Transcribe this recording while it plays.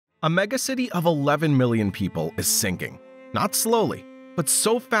A megacity of 11 million people is sinking. Not slowly, but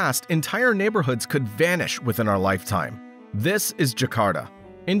so fast entire neighborhoods could vanish within our lifetime. This is Jakarta,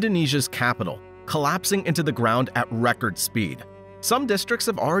 Indonesia's capital, collapsing into the ground at record speed. Some districts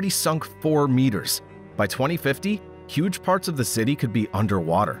have already sunk 4 meters. By 2050, huge parts of the city could be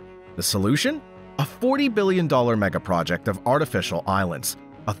underwater. The solution? A $40 billion megaproject of artificial islands,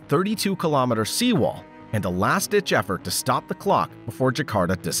 a 32-kilometer seawall, and a last-ditch effort to stop the clock before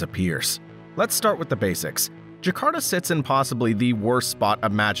Jakarta disappears. Let's start with the basics. Jakarta sits in possibly the worst spot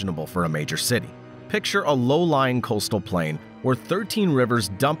imaginable for a major city. Picture a low-lying coastal plain where 13 rivers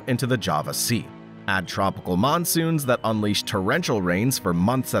dump into the Java Sea. Add tropical monsoons that unleash torrential rains for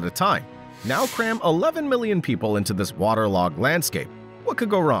months at a time. Now cram 11 million people into this waterlogged landscape. What could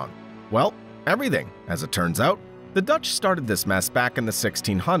go wrong? Well, everything, as it turns out. The Dutch started this mess back in the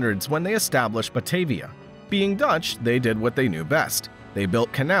 1600s when they established Batavia. Being Dutch, they did what they knew best. They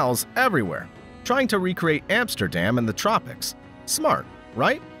built canals everywhere, trying to recreate Amsterdam in the tropics. Smart,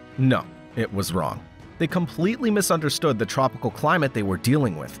 right? No, it was wrong. They completely misunderstood the tropical climate they were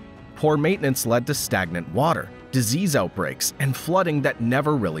dealing with. Poor maintenance led to stagnant water, disease outbreaks, and flooding that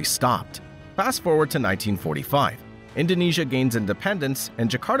never really stopped. Fast forward to 1945. Indonesia gains independence and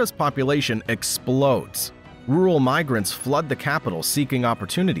Jakarta's population explodes. Rural migrants flood the capital seeking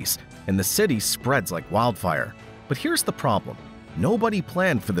opportunities, and the city spreads like wildfire. But here's the problem. Nobody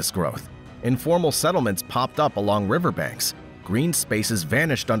planned for this growth. Informal settlements popped up along riverbanks. Green spaces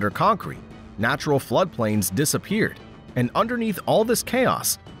vanished under concrete. Natural floodplains disappeared. And underneath all this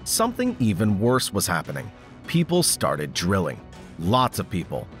chaos, something even worse was happening. People started drilling. Lots of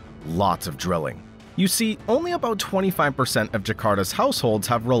people. Lots of drilling. You see, only about 25% of Jakarta's households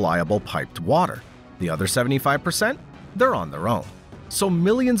have reliable piped water. The other 75%? They're on their own. So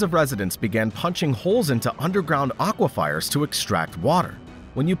millions of residents began punching holes into underground aquifers to extract water.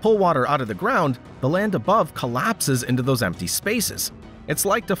 When you pull water out of the ground, the land above collapses into those empty spaces. It's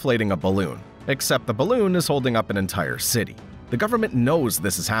like deflating a balloon, except the balloon is holding up an entire city. The government knows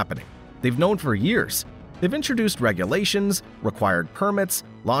this is happening. They've known for years. They've introduced regulations, required permits,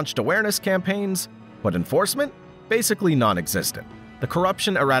 launched awareness campaigns, but enforcement? Basically non-existent. The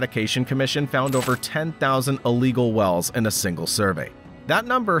Corruption Eradication Commission found over 10,000 illegal wells in a single survey. That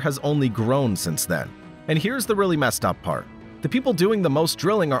number has only grown since then. And here's the really messed up part. The people doing the most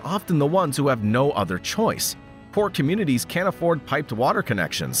drilling are often the ones who have no other choice. Poor communities can't afford piped water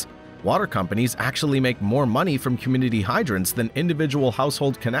connections. Water companies actually make more money from community hydrants than individual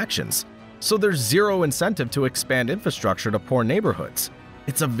household connections. So there's zero incentive to expand infrastructure to poor neighborhoods.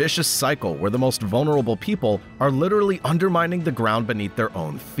 It's a vicious cycle where the most vulnerable people are literally undermining the ground beneath their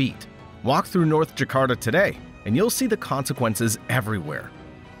own feet. Walk through North Jakarta today, and you'll see the consequences everywhere.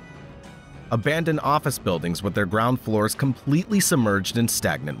 Abandoned office buildings with their ground floors completely submerged in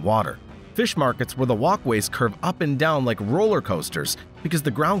stagnant water. Fish markets where the walkways curve up and down like roller coasters because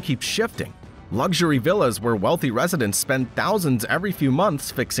the ground keeps shifting. Luxury villas where wealthy residents spend thousands every few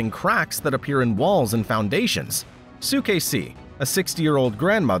months fixing cracks that appear in walls and foundations. Sukesi, a 60-year-old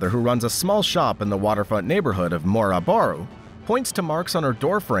grandmother who runs a small shop in the waterfront neighborhood of Morabaru, points to marks on her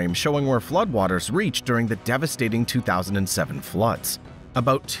doorframe showing where floodwaters reached during the devastating 2007 floods.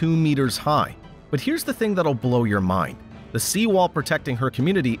 About 2 meters high. But here's the thing that'll blow your mind. The seawall protecting her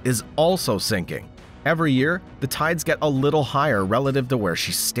community is also sinking. Every year, the tides get a little higher relative to where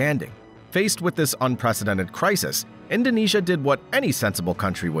she's standing. Faced with this unprecedented crisis, Indonesia did what any sensible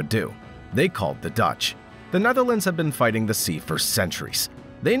country would do. They called the Dutch. The Netherlands have been fighting the sea for centuries.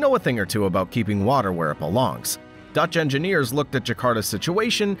 They know a thing or two about keeping water where it belongs. Dutch engineers looked at Jakarta's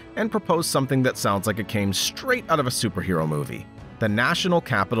situation and proposed something that sounds like it came straight out of a superhero movie: the National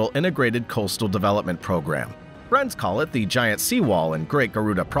Capital Integrated Coastal Development Program. Friends call it the Giant Seawall and Great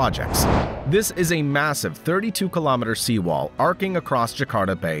Garuda Projects. This is a massive 32-kilometer seawall arcing across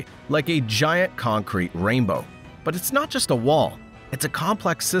Jakarta Bay like a giant concrete rainbow. But it's not just a wall. It's a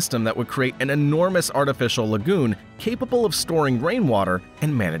complex system that would create an enormous artificial lagoon capable of storing rainwater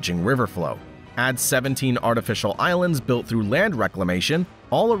and managing river flow. Add 17 artificial islands built through land reclamation,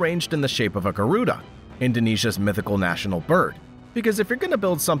 all arranged in the shape of a garuda, Indonesia's mythical national bird. Because if you're going to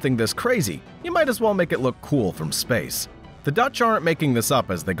build something this crazy, you might as well make it look cool from space. The Dutch aren't making this up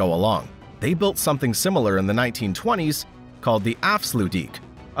as they go along. They built something similar in the 1920s called the Afsluitdijk,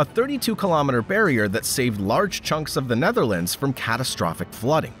 a 32-kilometer barrier that saved large chunks of the Netherlands from catastrophic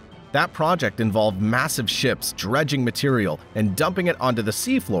flooding. That project involved massive ships dredging material and dumping it onto the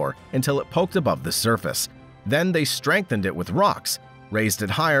seafloor until it poked above the surface. Then they strengthened it with rocks, raised it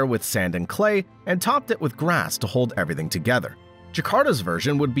higher with sand and clay, and topped it with grass to hold everything together. Jakarta's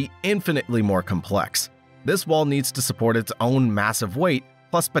version would be infinitely more complex. This wall needs to support its own massive weight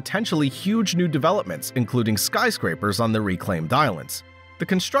plus potentially huge new developments, including skyscrapers on the reclaimed islands. The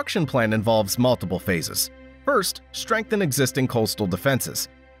construction plan involves multiple phases. First, strengthen existing coastal defenses.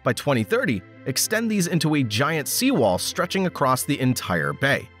 By 2030, extend these into a giant seawall stretching across the entire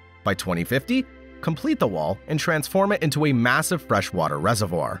bay. By 2050, complete the wall and transform it into a massive freshwater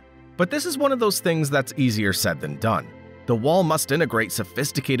reservoir. But this is one of those things that's easier said than done. The wall must integrate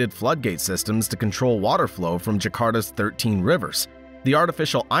sophisticated floodgate systems to control water flow from Jakarta's 13 rivers. The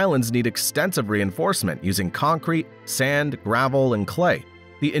artificial islands need extensive reinforcement using concrete, sand, gravel, and clay.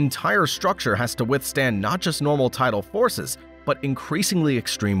 The entire structure has to withstand not just normal tidal forces, but increasingly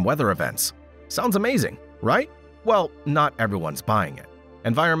extreme weather events. Sounds amazing, right? Well, not everyone's buying it.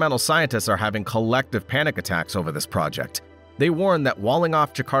 Environmental scientists are having collective panic attacks over this project. They warn that walling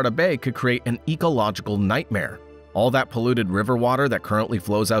off Jakarta Bay could create an ecological nightmare. All that polluted river water that currently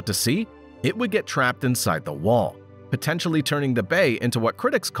flows out to sea, it would get trapped inside the wall, potentially turning the bay into what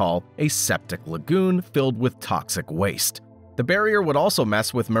critics call a septic lagoon filled with toxic waste. The barrier would also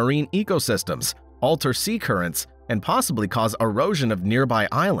mess with marine ecosystems, alter sea currents, and possibly cause erosion of nearby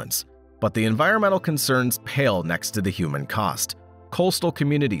islands. But the environmental concerns pale next to the human cost. Coastal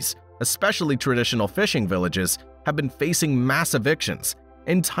communities, especially traditional fishing villages, have been facing mass evictions.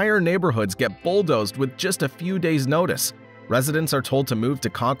 Entire neighborhoods get bulldozed with just a few days' notice. Residents are told to move to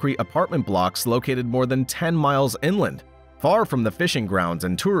concrete apartment blocks located more than 10 miles inland, far from the fishing grounds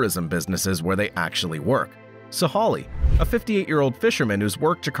and tourism businesses where they actually work. Sahali, a 58-year-old fisherman who's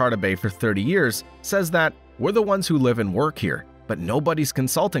worked Jakarta Bay for 30 years, says that, "We're the ones who live and work here, but nobody's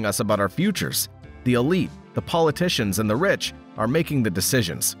consulting us about our futures. The elite, the politicians, and the rich are making the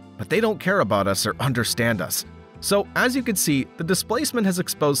decisions, but they don't care about us or understand us." So, as you can see, the displacement has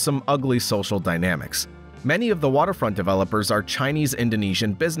exposed some ugly social dynamics. Many of the waterfront developers are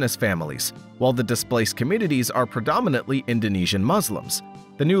Chinese-Indonesian business families, while the displaced communities are predominantly Indonesian Muslims.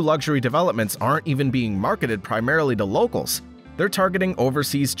 The new luxury developments aren't even being marketed primarily to locals. They're targeting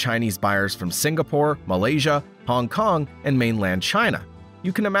overseas Chinese buyers from Singapore, Malaysia, Hong Kong, and mainland China.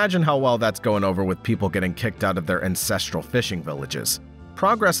 You can imagine how well that's going over with people getting kicked out of their ancestral fishing villages.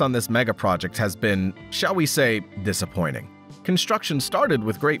 Progress on this mega project has been, shall we say, disappointing. Construction started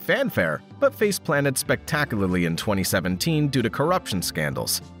with great fanfare, but face-planted spectacularly in 2017 due to corruption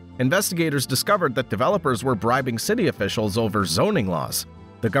scandals. Investigators discovered that developers were bribing city officials over zoning laws.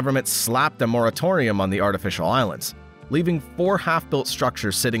 The government slapped a moratorium on the artificial islands, leaving 4 half-built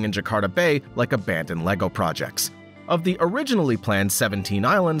structures sitting in Jakarta Bay like abandoned Lego projects. Of the originally planned 17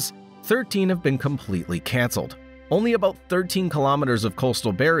 islands, 13 have been completely cancelled. Only about 13 kilometers of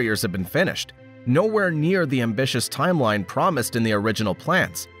coastal barriers have been finished, nowhere near the ambitious timeline promised in the original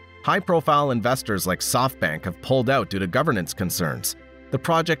plans. High-profile investors like SoftBank have pulled out due to governance concerns. The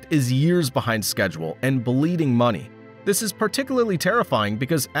project is years behind schedule and bleeding money. This is particularly terrifying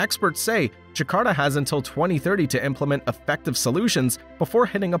because experts say Jakarta has until 2030 to implement effective solutions before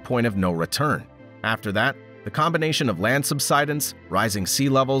hitting a point of no return. After that, the combination of land subsidence, rising sea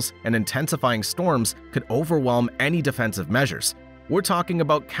levels, and intensifying storms could overwhelm any defensive measures. We're talking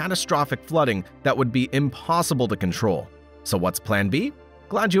about catastrophic flooding that would be impossible to control. So what's Plan B?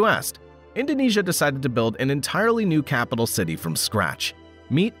 Glad you asked. Indonesia decided to build an entirely new capital city from scratch.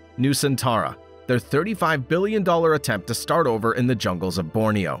 Meet Nusantara, their $35 billion attempt to start over in the jungles of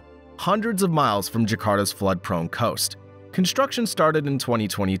Borneo, hundreds of miles from Jakarta's flood-prone coast. Construction started in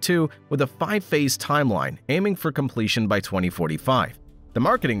 2022 with a 5-phase timeline aiming for completion by 2045. The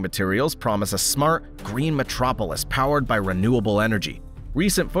marketing materials promise a smart, green metropolis powered by renewable energy.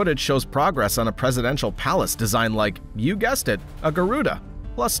 Recent footage shows progress on a presidential palace designed like, you guessed it, a Garuda,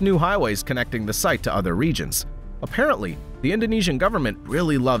 plus new highways connecting the site to other regions. Apparently, the Indonesian government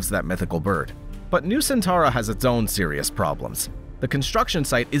really loves that mythical bird. But Nusantara has its own serious problems. The construction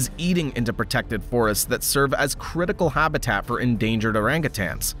site is eating into protected forests that serve as critical habitat for endangered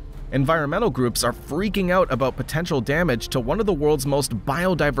orangutans. Environmental groups are freaking out about potential damage to one of the world's most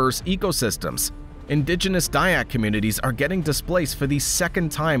biodiverse ecosystems. Indigenous Dayak communities are getting displaced for the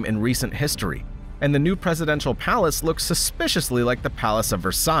second time in recent history, and the new presidential palace looks suspiciously like the Palace of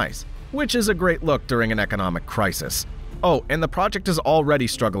Versailles, which is a great look during an economic crisis. Oh, and the project is already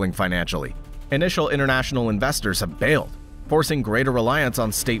struggling financially. Initial international investors have bailed, forcing greater reliance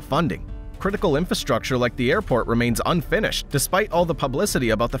on state funding. Critical infrastructure like the airport remains unfinished despite all the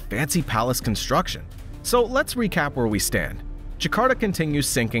publicity about the fancy palace construction. So let's recap where we stand. Jakarta continues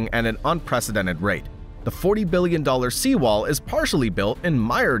sinking at an unprecedented rate. The $40 billion seawall is partially built and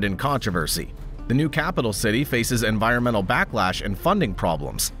mired in controversy. The new capital city faces environmental backlash and funding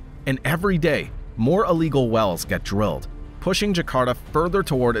problems. And every day, more illegal wells get drilled, pushing Jakarta further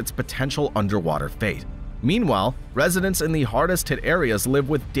toward its potential underwater fate. Meanwhile, residents in the hardest-hit areas live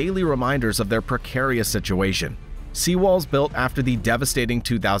with daily reminders of their precarious situation. Seawalls built after the devastating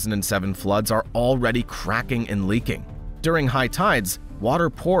 2007 floods are already cracking and leaking. During high tides, water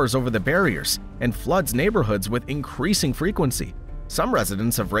pours over the barriers and floods neighborhoods with increasing frequency. Some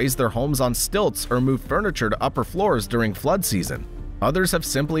residents have raised their homes on stilts or moved furniture to upper floors during flood season. Others have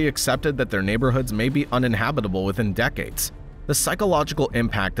simply accepted that their neighborhoods may be uninhabitable within decades. The psychological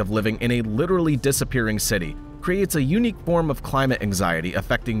impact of living in a literally disappearing city creates a unique form of climate anxiety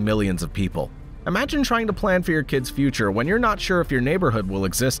affecting millions of people. Imagine trying to plan for your kid's future when you're not sure if your neighborhood will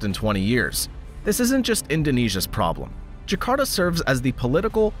exist in 20 years. This isn't just Indonesia's problem. Jakarta serves as the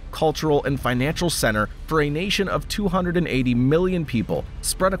political, cultural, and financial center for a nation of 280 million people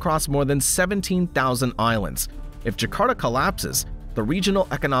spread across more than 17,000 islands. If Jakarta collapses, the regional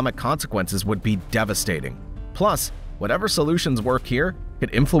economic consequences would be devastating. Plus, whatever solutions work here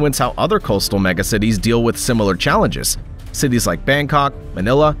could influence how other coastal megacities deal with similar challenges. Cities like Bangkok,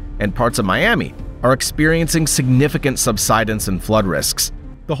 Manila, and parts of Miami are experiencing significant subsidence and flood risks.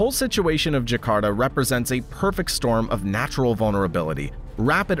 The whole situation of Jakarta represents a perfect storm of natural vulnerability,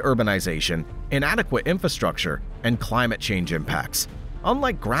 rapid urbanization, inadequate infrastructure, and climate change impacts.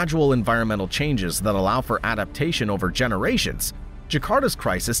 Unlike gradual environmental changes that allow for adaptation over generations, Jakarta's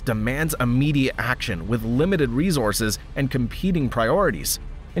crisis demands immediate action with limited resources and competing priorities.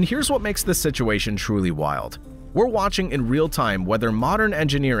 And here's what makes this situation truly wild. We're watching in real time whether modern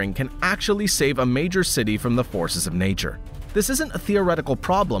engineering can actually save a major city from the forces of nature. This isn't a theoretical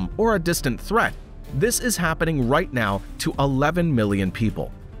problem or a distant threat. This is happening right now to 11 million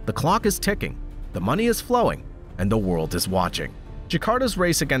people. The clock is ticking, the money is flowing, and the world is watching. Jakarta's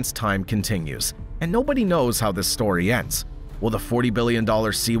race against time continues, and nobody knows how this story ends. Will the $40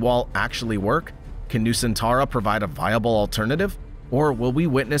 billion seawall actually work? Can Nusantara provide a viable alternative? Or will we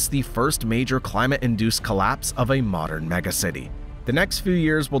witness the first major climate-induced collapse of a modern megacity? The next few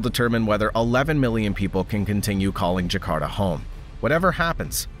years will determine whether 11 million people can continue calling Jakarta home. Whatever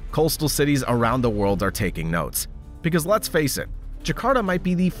happens, coastal cities around the world are taking notes. Because let's face it, Jakarta might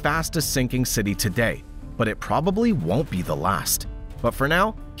be the fastest sinking city today, but it probably won't be the last. But for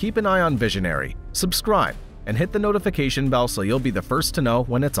now, keep an eye on Vizionary, subscribe, and hit the notification bell so you'll be the first to know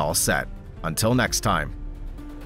when it's all set. Until next time.